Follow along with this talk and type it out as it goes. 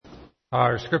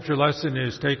Our scripture lesson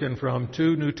is taken from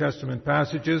two New Testament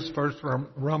passages. First from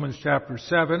Romans chapter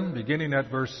 7, beginning at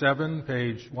verse 7,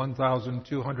 page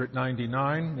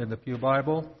 1299 in the Pew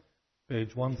Bible.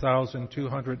 Page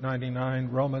 1299,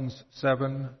 Romans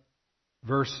 7,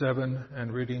 verse 7,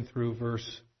 and reading through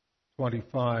verse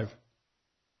 25.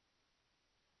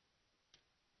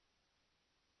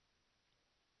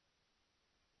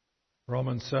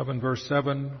 Romans 7, verse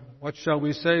 7, what shall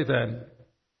we say then?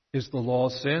 Is the law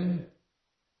sin?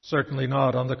 Certainly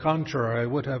not. On the contrary, I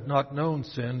would have not known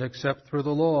sin except through the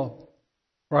law.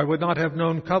 For I would not have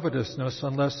known covetousness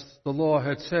unless the law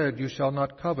had said, you shall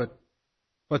not covet.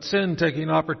 But sin,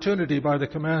 taking opportunity by the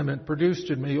commandment,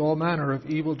 produced in me all manner of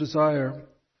evil desire.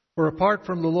 For apart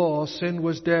from the law, sin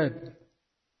was dead.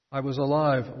 I was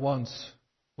alive once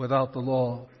without the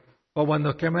law. But when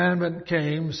the commandment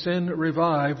came, sin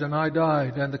revived, and I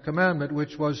died. And the commandment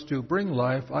which was to bring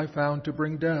life, I found to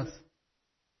bring death.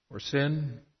 For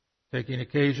sin, taking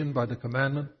occasion by the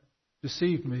commandment,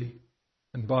 deceived me,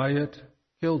 and by it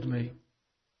killed me.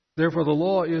 Therefore the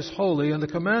law is holy, and the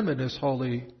commandment is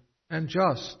holy, and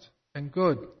just, and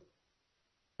good.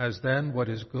 Has then what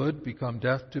is good become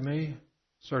death to me?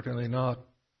 Certainly not.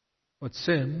 But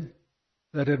sin,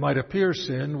 that it might appear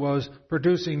sin, was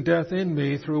producing death in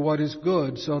me through what is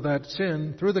good, so that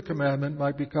sin, through the commandment,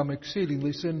 might become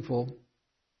exceedingly sinful.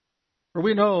 For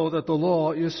we know that the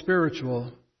law is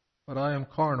spiritual, but I am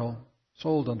carnal,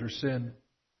 sold under sin.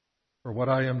 For what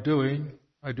I am doing,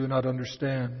 I do not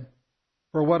understand.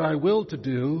 For what I will to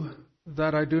do,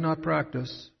 that I do not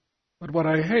practice. But what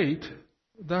I hate,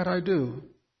 that I do.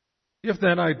 If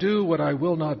then I do what I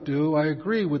will not do, I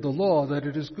agree with the law that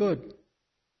it is good.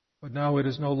 But now it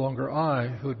is no longer I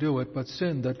who do it, but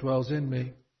sin that dwells in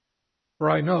me. For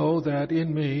I know that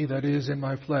in me, that is, in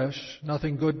my flesh,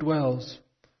 nothing good dwells.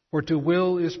 For to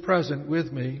will is present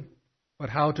with me, but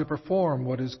how to perform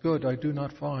what is good I do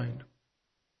not find.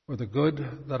 For the good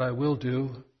that I will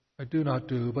do, I do not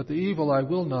do, but the evil I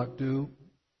will not to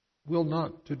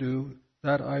do,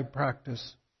 that I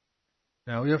practice.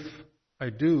 Now if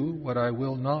I do what I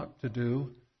will not to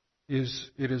do, it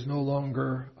is no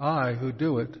longer I who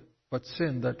do it, but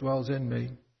sin that dwells in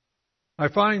me. I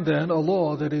find then a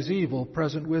law that is evil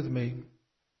present with me,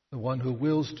 the one who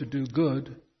wills to do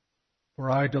good. For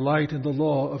I delight in the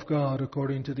law of God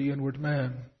according to the inward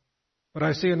man. But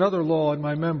I see another law in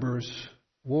my members,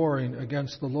 warring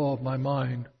against the law of my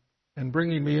mind, and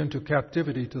bringing me into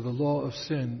captivity to the law of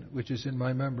sin which is in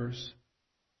my members.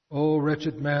 O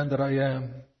wretched man that I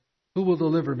am, who will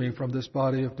deliver me from this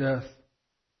body of death?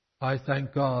 I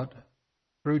thank God,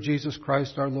 through Jesus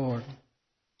Christ our Lord.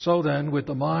 So then, with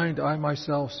the mind I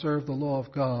myself serve the law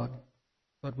of God,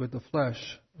 but with the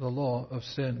flesh the law of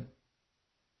sin.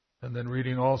 And then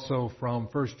reading also from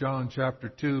 1 John chapter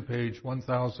 2, page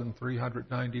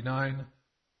 1399,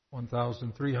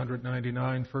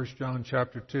 1399, 1 John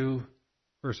chapter 2,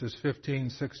 verses 15,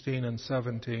 16, and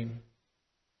 17.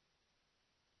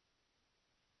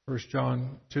 1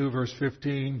 John 2, verse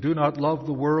 15, do not love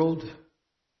the world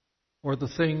or the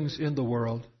things in the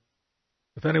world.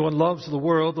 If anyone loves the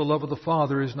world, the love of the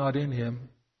Father is not in him.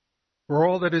 For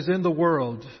all that is in the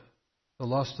world, the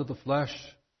lust of the flesh,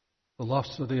 the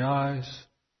lust of the eyes,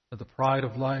 and the pride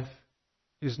of life,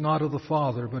 is not of the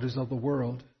Father, but is of the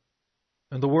world.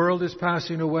 And the world is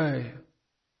passing away,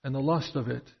 and the lust of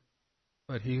it,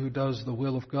 but he who does the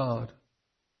will of God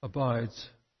abides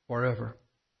forever.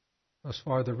 Thus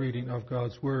far the reading of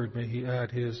God's Word. May He add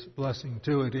His blessing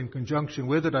to it. In conjunction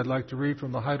with it, I'd like to read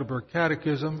from the Heidelberg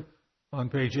Catechism on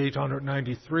page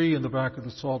 893 in the back of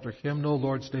the Psalter Hymnal,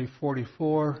 Lord's Day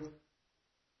 44.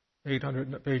 Page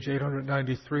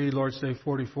 893, Lord's Day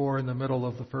 44, in the middle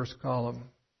of the first column.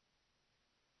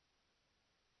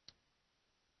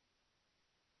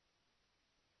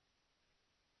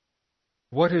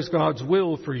 What is God's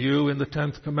will for you in the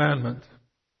 10th commandment?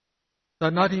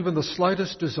 That not even the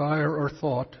slightest desire or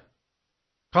thought,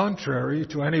 contrary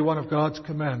to any one of God's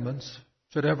commandments,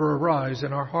 should ever arise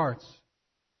in our hearts.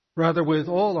 Rather, with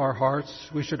all our hearts,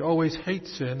 we should always hate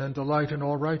sin and delight in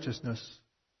all righteousness.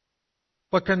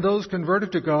 But can those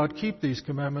converted to God keep these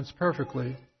commandments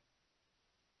perfectly?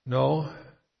 No.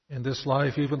 In this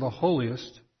life, even the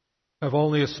holiest have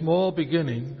only a small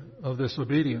beginning of this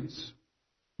obedience.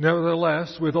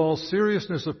 Nevertheless, with all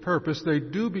seriousness of purpose, they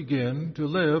do begin to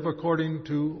live according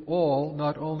to all,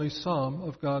 not only some,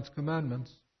 of God's commandments.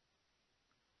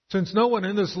 Since no one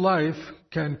in this life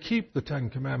can keep the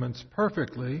 10 Commandments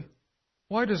perfectly,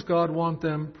 why does God want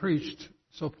them preached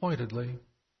so pointedly?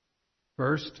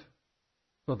 First,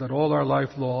 so that all our life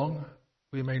long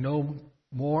we may know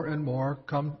more and more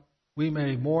come we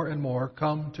may more and more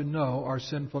come to know our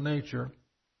sinful nature,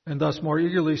 and thus more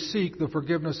eagerly seek the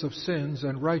forgiveness of sins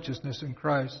and righteousness in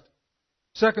Christ.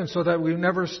 Second, so that we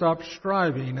never stop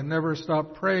striving and never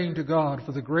stop praying to God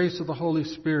for the grace of the Holy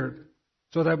Spirit,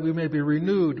 so that we may be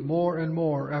renewed more and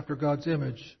more after God's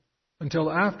image,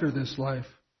 until after this life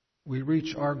we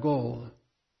reach our goal,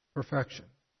 perfection.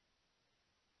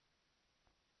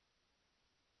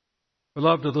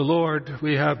 Beloved of the Lord,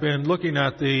 we have been looking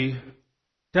at the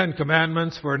Ten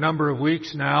Commandments for a number of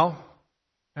weeks now,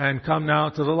 and come now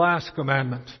to the last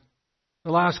commandment.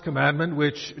 The last commandment,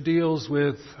 which deals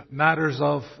with matters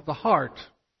of the heart,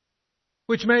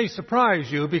 which may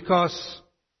surprise you because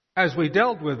as we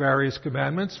dealt with various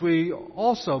commandments, we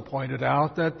also pointed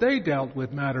out that they dealt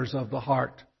with matters of the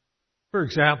heart. For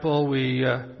example,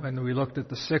 when we looked at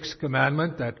the sixth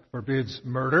commandment that forbids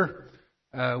murder,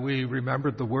 we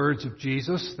remembered the words of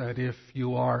Jesus that if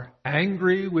you are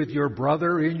angry with your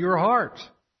brother in your heart,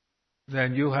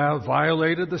 then you have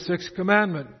violated the sixth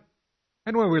commandment.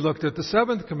 And when we looked at the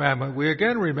seventh commandment, we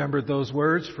again remembered those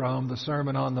words from the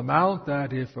Sermon on the Mount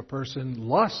that if a person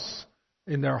lusts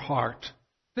in their heart,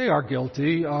 they are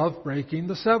guilty of breaking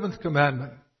the seventh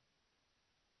commandment.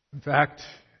 In fact,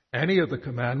 any of the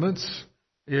commandments,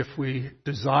 if we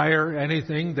desire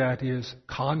anything that is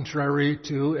contrary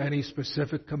to any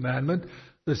specific commandment,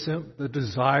 the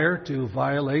desire to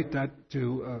violate that,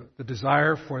 the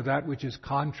desire for that which is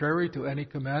contrary to any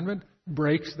commandment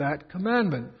breaks that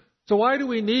commandment. So why do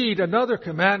we need another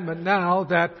commandment now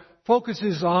that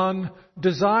focuses on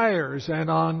desires and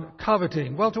on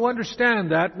coveting? Well, to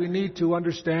understand that, we need to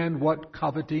understand what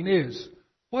coveting is.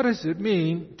 What does it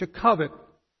mean to covet?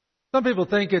 Some people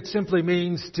think it simply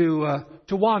means to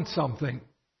want something.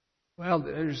 Well,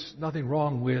 there's nothing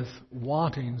wrong with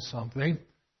wanting something.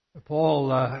 Paul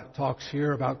talks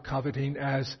here about coveting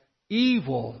as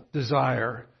evil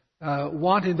desire,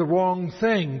 wanting the wrong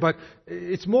thing. But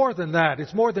it's more than that.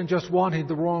 It's more than just wanting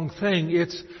the wrong thing.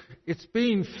 It's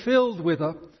being filled with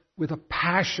a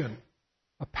passion,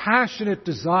 a passionate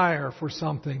desire for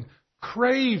something,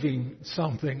 craving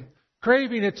something,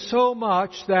 craving it so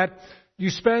much that you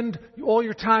spend all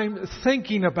your time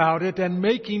thinking about it and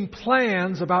making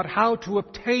plans about how to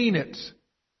obtain it.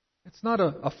 It's not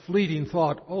a fleeting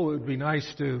thought, oh, it would be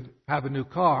nice to have a new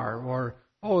car, or,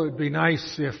 oh, it would be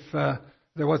nice if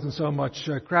there wasn't so much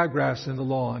crabgrass in the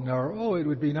lawn, or, oh, it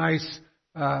would be nice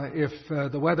if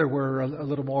the weather were a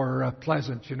little more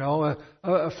pleasant, you know.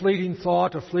 A fleeting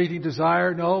thought, a fleeting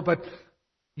desire, no, but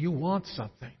you want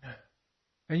something.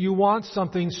 And you want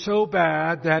something so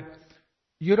bad that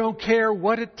you don't care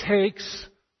what it takes,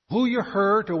 who you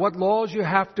hurt, or what laws you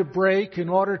have to break in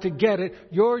order to get it.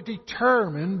 You're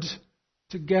determined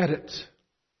to get it.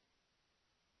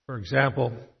 For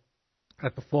example,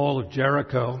 at the fall of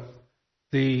Jericho,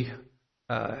 the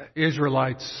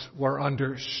Israelites were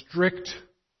under strict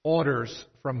orders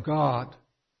from God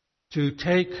to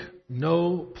take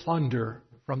no plunder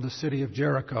from the city of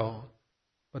Jericho.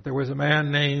 But there was a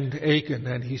man named Achan,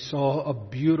 and he saw a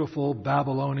beautiful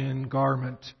Babylonian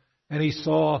garment, and he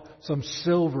saw some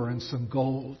silver and some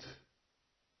gold.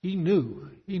 He knew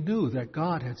that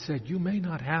God had said, you may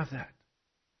not have that.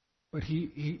 But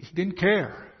he didn't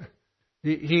care.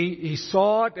 He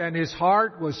saw it, and his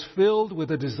heart was filled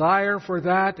with a desire for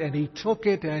that, and he took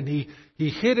it and he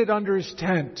hid it under his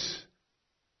tent.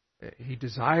 He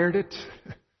desired it,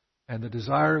 and the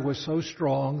desire was so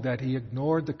strong that he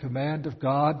ignored the command of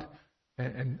God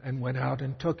and went out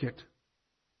and took it.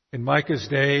 In Micah's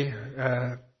day,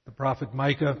 the prophet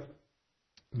Micah,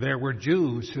 there were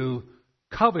Jews who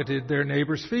coveted their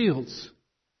neighbors' fields.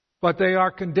 But they are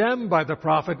condemned by the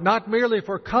prophet not merely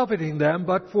for coveting them,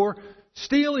 but for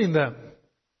stealing them.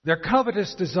 Their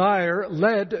covetous desire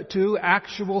led to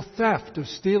actual theft of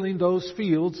stealing those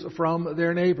fields from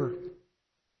their neighbor.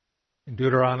 In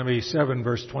Deuteronomy 7,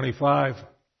 verse 25,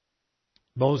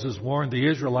 Moses warned the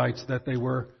Israelites that they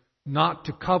were not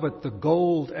to covet the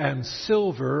gold and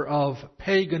silver of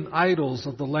pagan idols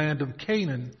of the land of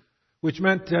Canaan, which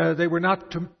meant they were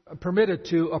not permitted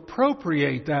to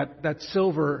appropriate that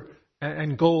silver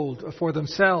and gold for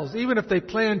themselves, even if they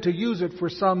planned to use it for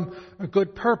some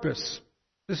good purpose.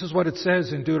 This is what it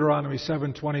says in Deuteronomy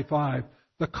 7:25.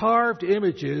 The carved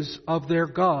images of their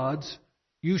gods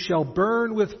you shall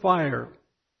burn with fire.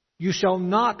 You shall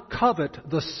not covet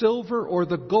the silver or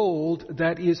the gold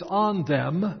that is on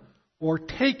them, or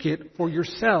take it for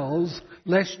yourselves,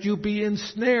 lest you be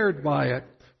ensnared by it.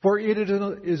 For it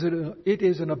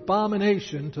is an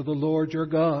abomination to the Lord your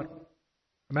God.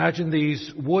 Imagine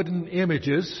these wooden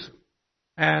images,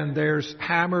 and there's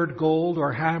hammered gold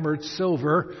or hammered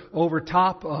silver over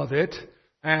top of it.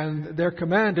 And they're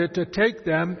commanded to take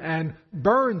them and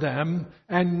burn them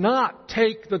and not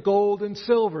take the gold and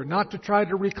silver, not to try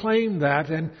to reclaim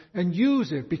that and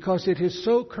use it, because it is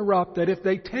so corrupt that if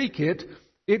they take it,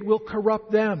 it will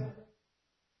corrupt them.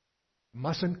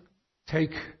 Mustn't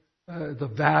take the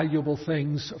valuable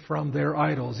things from their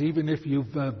idols. Even if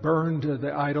you've burned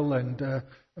the idol and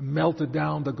melted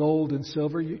down the gold and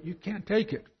silver, you can't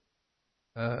take it.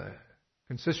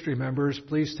 Consistory members,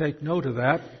 please take note of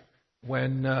that.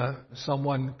 When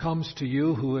someone comes to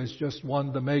you who has just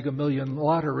won the Mega Million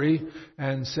lottery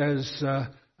and says,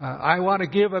 I want to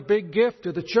give a big gift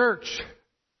to the church.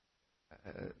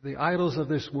 The idols of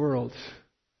this world,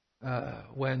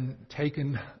 when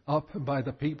taken up by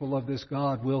the people of this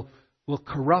God, will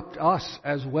corrupt us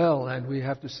as well. And we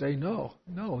have to say, no,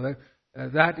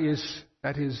 that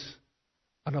is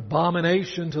an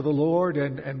abomination to the Lord,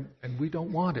 and we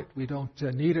don't want it. We don't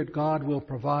need it. God will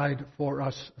provide for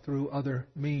us through other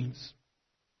means.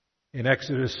 In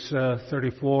Exodus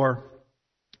 34,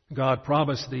 God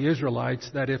promised the Israelites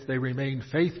that if they remained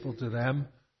faithful to them,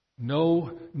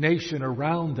 no nation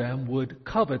around them would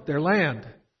covet their land.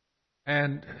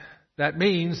 And that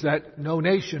means that no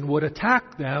nation would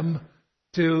attack them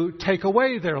to take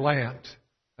away their land.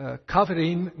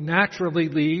 Coveting naturally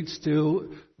leads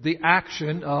to the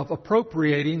action of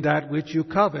appropriating that which you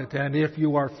covet. And if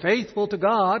you are faithful to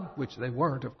God, which they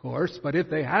weren't, of course, but if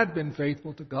they had been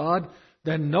faithful to God,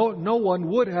 then no one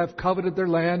would have coveted their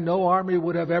land. No army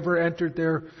would have ever entered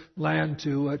their land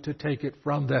to take it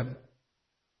from them.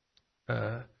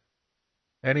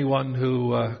 Anyone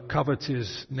who covets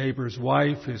his neighbor's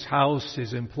wife, his house,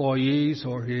 his employees,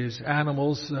 or his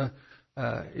animals,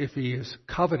 if he is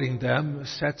coveting them,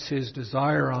 sets his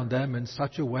desire on them in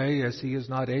such a way as he is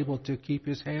not able to keep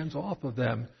his hands off of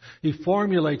them. He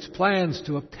formulates plans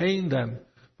to obtain them,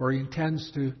 for he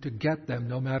intends to get them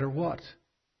no matter what.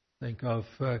 Think of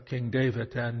King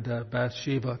David and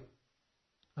Bathsheba.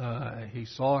 He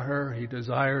saw her, he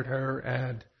desired her,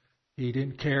 and he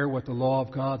didn't care what the law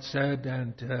of God said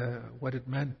and what it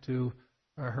meant to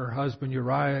her husband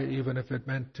Uriah, even if it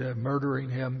meant murdering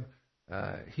him.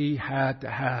 He had to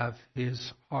have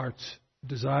his heart's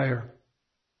desire.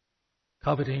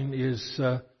 Coveting is,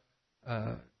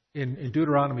 in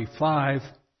Deuteronomy 5,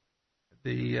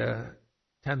 the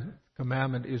 10th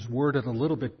commandment is worded a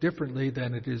little bit differently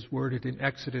than it is worded in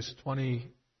Exodus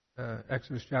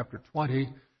chapter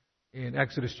 20. In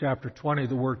Exodus chapter 20,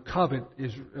 the word covet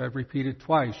is repeated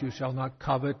twice. You shall not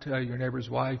covet your neighbor's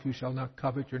wife. You shall not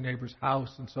covet your neighbor's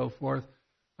house, and so forth.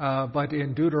 But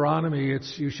in Deuteronomy,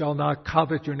 it's you shall not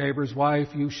covet your neighbor's wife.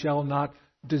 You shall not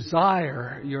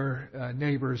desire your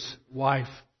neighbor's wife.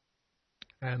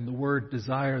 And the word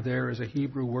desire there is a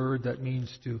Hebrew word that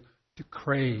means to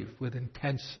crave with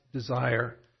intense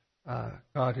desire.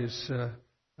 God is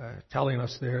telling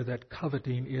us there that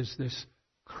coveting is this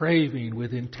craving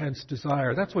with intense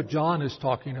desire. That's what John is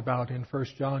talking about in 1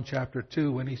 John chapter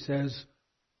 2 when he says,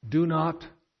 do not,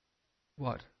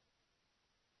 what?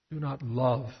 Do not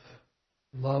love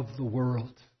the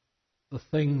world, the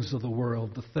things of the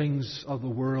world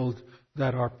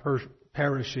that are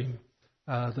perishing,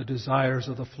 the desires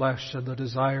of the flesh and the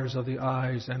desires of the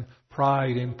eyes and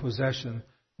pride in possession.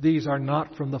 These are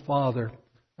not from the Father,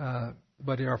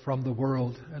 but they are from the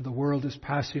world. And the world is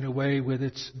passing away with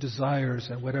its desires,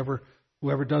 and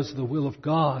whoever does the will of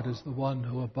God is the one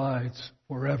who abides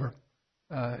forever.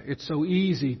 It's so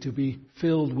easy to be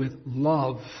filled with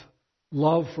love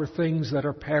for things that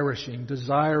are perishing,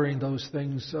 desiring those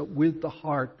things with the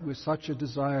heart, with such a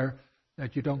desire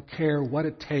that you don't care what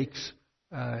it takes,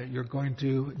 you're going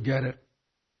to get it.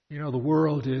 You know, the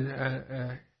world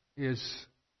is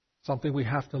something we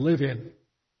have to live in,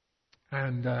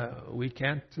 and we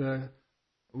can't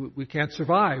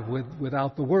survive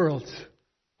without the world.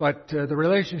 But the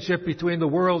relationship between the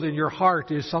world and your heart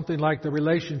is something like the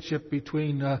relationship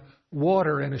between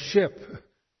water and a ship.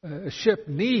 A ship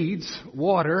needs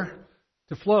water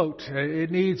to float. It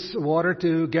needs water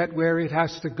to get where it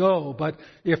has to go. But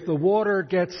if the water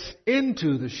gets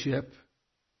into the ship,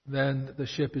 then the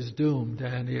ship is doomed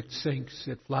and it sinks,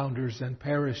 it flounders and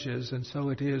perishes. And so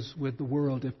it is with the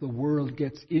world. If the world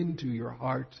gets into your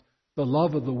heart, the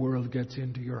love of the world gets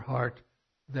into your heart,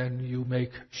 then you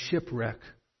make shipwreck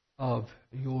of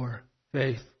your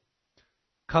faith.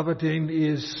 Coveting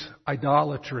is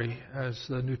idolatry, as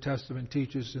the New Testament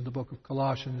teaches in the book of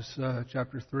Colossians,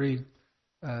 chapter 3.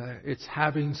 It's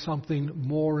having something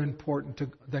more important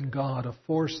than God, a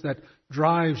force that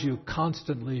drives you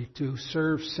constantly to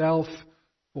serve self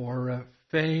or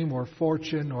fame or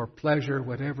fortune or pleasure,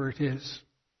 whatever it is.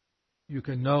 You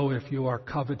can know if you are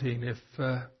coveting, if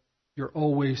you're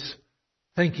always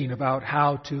thinking about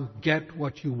how to get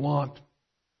what you want,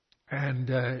 and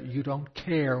you don't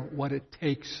care what it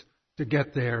takes to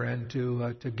get there and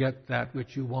to get that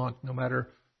which you want, no matter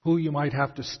who you might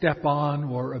have to step on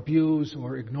or abuse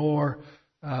or ignore,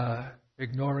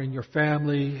 ignoring your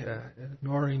family,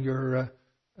 ignoring your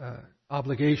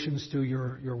obligations to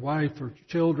your wife or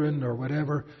children or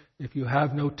whatever. If you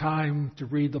have no time to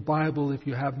read the Bible, if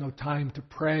you have no time to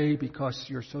pray because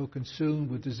you're so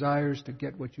consumed with desires to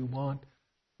get what you want,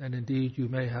 then indeed you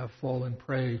may have fallen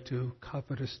prey to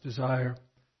covetous desire.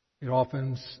 It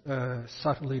often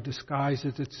subtly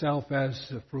disguises itself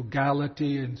as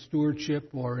frugality and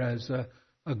stewardship or as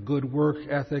a good work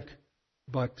ethic,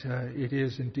 but it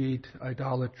is indeed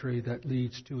idolatry that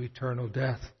leads to eternal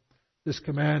death. This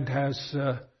command has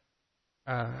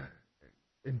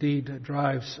indeed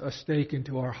drives a stake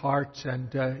into our hearts,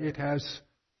 and it has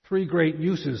three great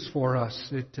uses for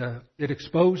us. It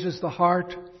exposes the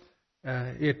heart,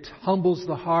 it humbles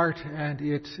the heart, and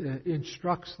it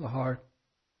instructs the heart.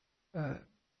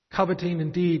 Coveting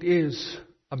indeed is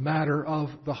a matter of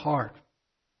the heart,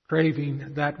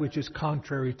 craving that which is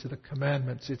contrary to the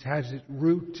commandments. It has its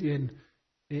root in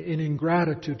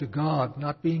ingratitude to God,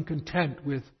 not being content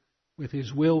with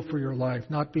His will for your life,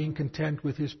 not being content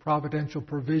with His providential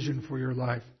provision for your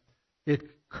life. It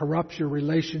corrupts your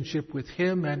relationship with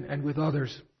Him and with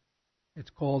others. It's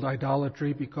called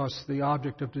idolatry because the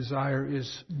object of desire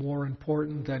is more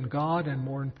important than God and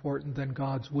more important than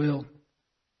God's will.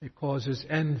 It causes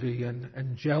envy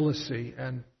and jealousy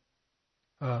and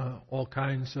all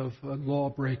kinds of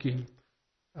law-breaking.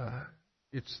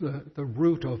 It's the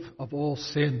root of all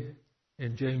sin.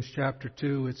 In James chapter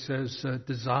 2, it says,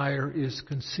 desire is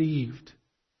conceived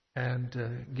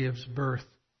and gives birth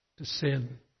to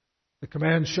sin. The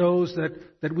command shows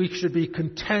that we should be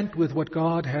content with what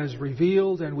God has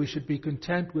revealed, and we should be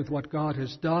content with what God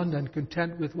has done and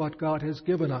content with what God has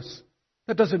given us.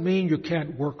 That doesn't mean you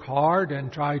can't work hard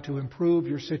and try to improve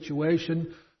your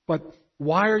situation, but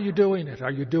why are you doing it?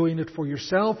 Are you doing it for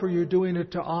yourself, or are you doing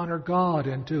it to honor God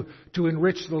and to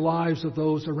enrich the lives of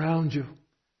those around you?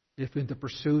 If in the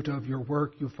pursuit of your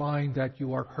work you find that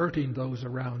you are hurting those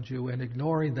around you and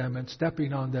ignoring them and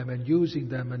stepping on them and using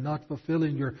them and not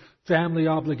fulfilling your family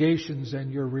obligations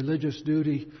and your religious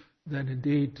duty, then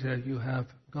indeed you have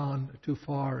gone too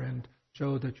far and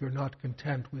show that you're not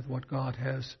content with what God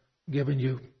has given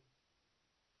you.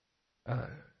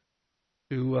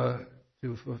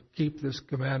 To keep this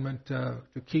commandment, to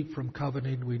keep from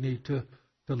coveting, we need to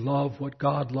love what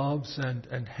God loves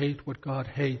and hate what God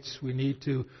hates. We need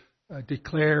to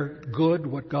declare good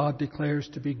what God declares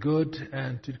to be good,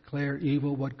 and to declare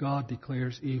evil what God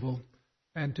declares evil,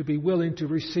 and to be willing to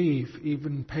receive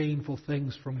even painful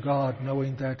things from God,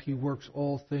 knowing that He works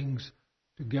all things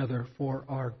together for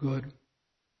our good.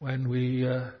 When we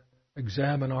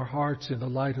examine our hearts in the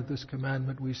light of this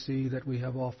commandment, we see that we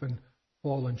have often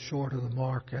fallen short of the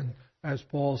mark. And as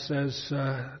Paul says,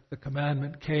 the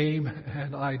commandment came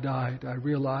and I died. I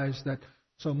realized that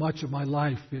so much of my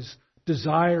life is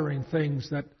desiring things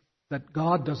that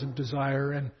God doesn't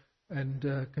desire,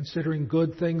 and considering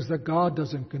good things that God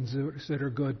doesn't consider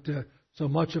good. So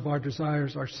much of our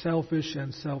desires are selfish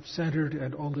and self-centered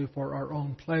and only for our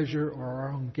own pleasure or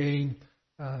our own gain,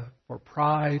 for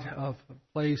pride of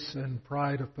place and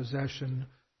pride of possession,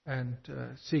 and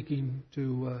seeking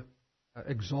to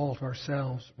exalt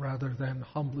ourselves rather than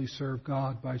humbly serve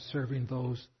God by serving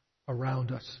those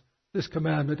around us. This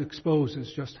commandment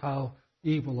exposes just how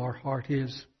evil our heart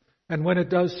is. And when it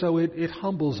does so, it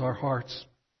humbles our hearts.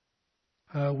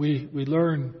 We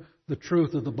learn the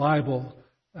truth of the Bible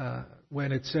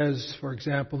when it says, for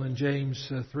example, in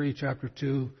James 3, chapter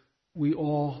 2, we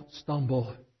all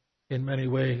stumble in many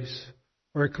ways.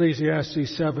 Or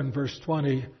Ecclesiastes 7, verse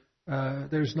 20,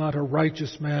 there's not a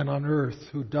righteous man on earth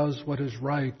who does what is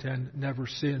right and never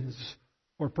sins.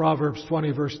 Or Proverbs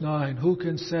 20, verse 9, who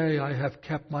can say, I have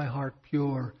kept my heart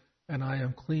pure and I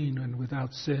am clean and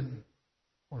without sin?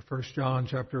 Or 1 John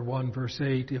chapter 1, verse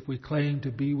 8, if we claim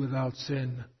to be without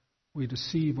sin, we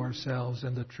deceive ourselves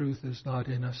and the truth is not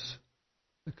in us.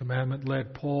 The commandment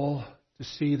led Paul to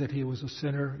see that he was a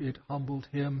sinner. It humbled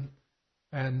him,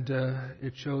 and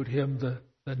it showed him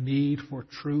the need for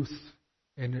truth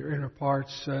in their inner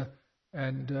parts.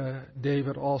 And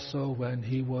David also, when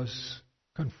he was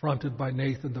confronted by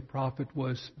Nathan the prophet,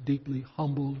 was deeply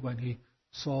humbled when he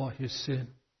saw his sin.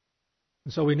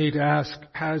 And so we need to ask,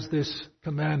 has this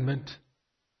commandment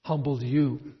humbled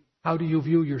you? How do you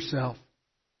view yourself?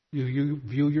 Do you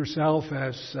view yourself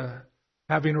as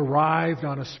having arrived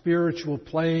on a spiritual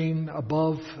plane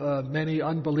above many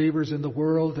unbelievers in the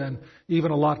world, and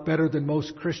even a lot better than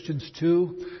most Christians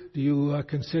too? Do you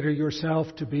consider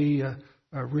yourself to be a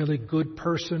really good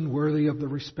person, worthy of the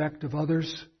respect of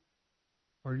others?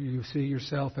 Or do you see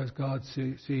yourself as God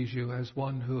sees you, as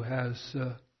one who has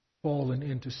fallen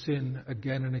into sin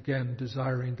again and again,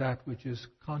 desiring that which is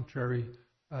contrary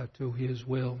to His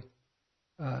will?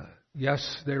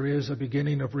 Yes, there is a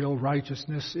beginning of real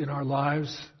righteousness in our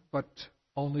lives, but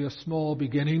only a small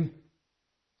beginning.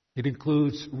 It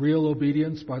includes real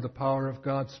obedience by the power of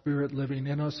God's Spirit living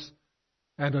in us,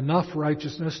 and enough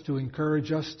righteousness to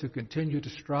encourage us to continue to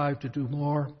strive to do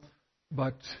more.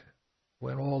 But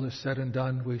when all is said and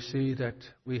done, we see that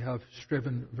we have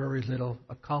striven very little,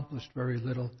 accomplished very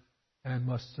little, and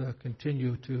must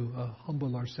continue to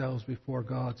humble ourselves before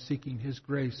God, seeking His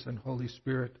grace and Holy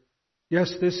Spirit.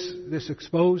 Yes, this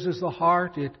exposes the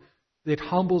heart, it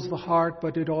humbles the heart,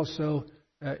 but it also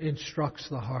instructs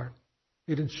the heart.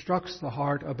 It instructs the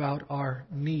heart about our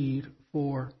need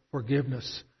for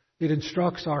forgiveness. It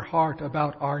instructs our heart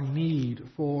about our need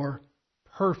for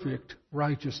perfect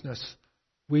righteousness.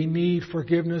 We need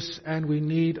forgiveness and we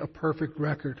need a perfect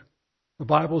record. The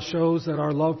Bible shows that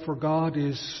our love for God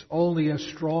is only as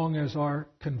strong as our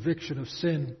conviction of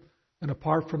sin. And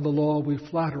apart from the law, we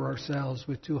flatter ourselves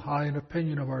with too high an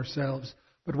opinion of ourselves.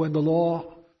 But when the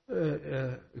law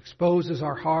exposes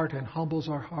our heart and humbles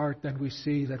our heart, then we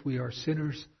see that we are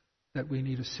sinners, that we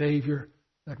need a Savior,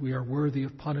 that we are worthy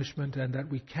of punishment, and that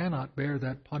we cannot bear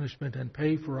that punishment and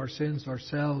pay for our sins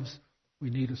ourselves.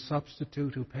 We need a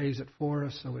substitute who pays it for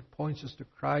us, so it points us to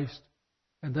Christ.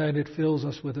 And then it fills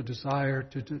us with a desire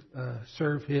to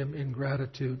serve Him in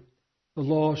gratitude. The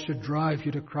law should drive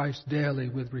you to Christ daily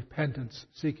with repentance,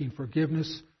 seeking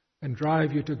forgiveness, and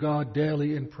drive you to God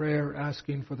daily in prayer,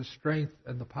 asking for the strength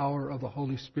and the power of the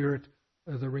Holy Spirit,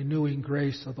 the renewing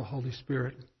grace of the Holy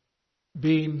Spirit.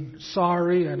 Being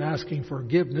sorry and asking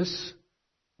forgiveness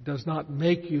does not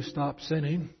make you stop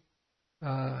sinning.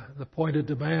 The pointed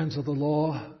demands of the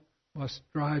law must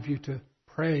drive you to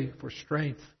pray for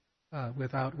strength,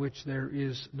 without which there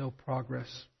is no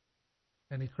progress.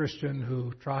 Any Christian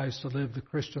who tries to live the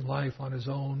Christian life on his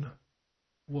own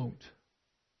won't.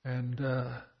 And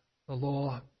the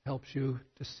law helps you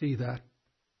to see that.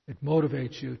 It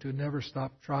motivates you to never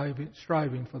stop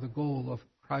striving for the goal of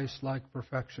Christ-like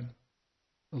perfection.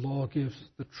 The law gives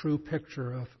the true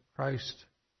picture of Christ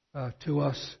to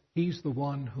us. He's the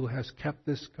one who has kept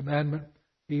this commandment.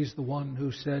 He's the one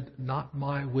who said, "Not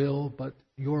my will, but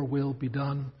your will be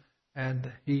done."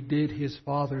 And He did His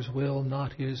Father's will,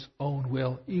 not His own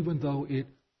will, even though it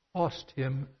cost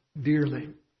Him dearly.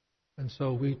 And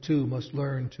so we too must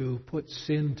learn to put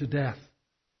sin to death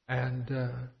and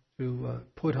to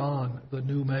put on the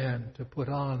new man, to put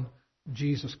on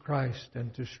Jesus Christ,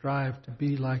 and to strive to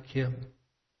be like Him.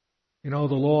 You know,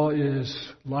 the law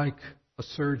is like a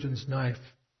surgeon's knife.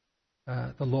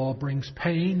 The law brings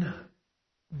pain,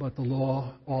 but the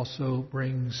law also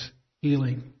brings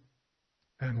healing.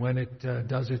 And when it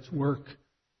does its work,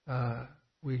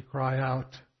 we cry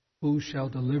out, "Who shall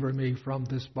deliver me from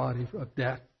this body of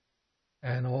death?"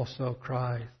 And also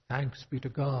cry, "Thanks be to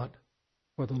God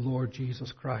for the Lord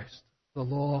Jesus Christ." The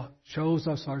law shows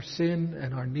us our sin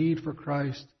and our need for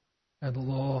Christ, and the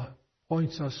law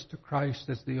points us to Christ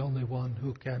as the only one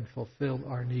who can fulfill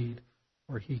our need,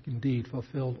 for He indeed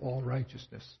fulfilled all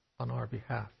righteousness on our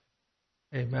behalf.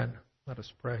 Amen. Let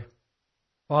us pray.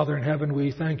 Father in heaven,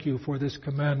 we thank You for this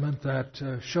commandment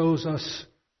that shows us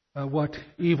what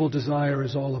evil desire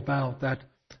is all about,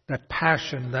 that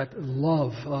passion, that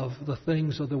love of the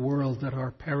things of the world that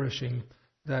are perishing,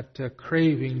 that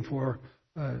craving for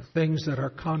things that are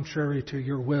contrary to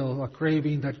Your will, a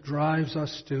craving that drives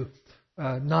us to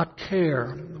not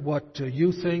care what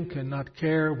You think and not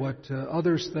care what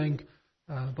others think,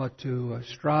 but to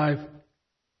strive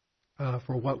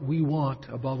for what we want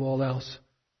above all else.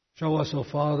 Show us, O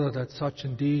Father, that such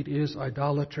indeed is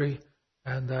idolatry,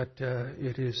 and that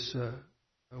it is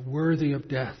worthy of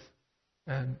death.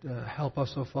 And help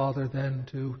us, O Father, then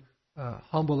to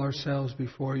humble ourselves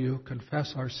before You,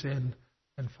 confess our sin,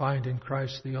 and find in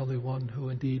Christ the only one who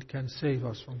indeed can save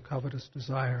us from covetous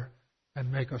desire and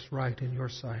make us right in Your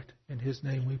sight. In His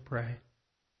name we pray.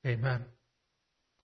 Amen.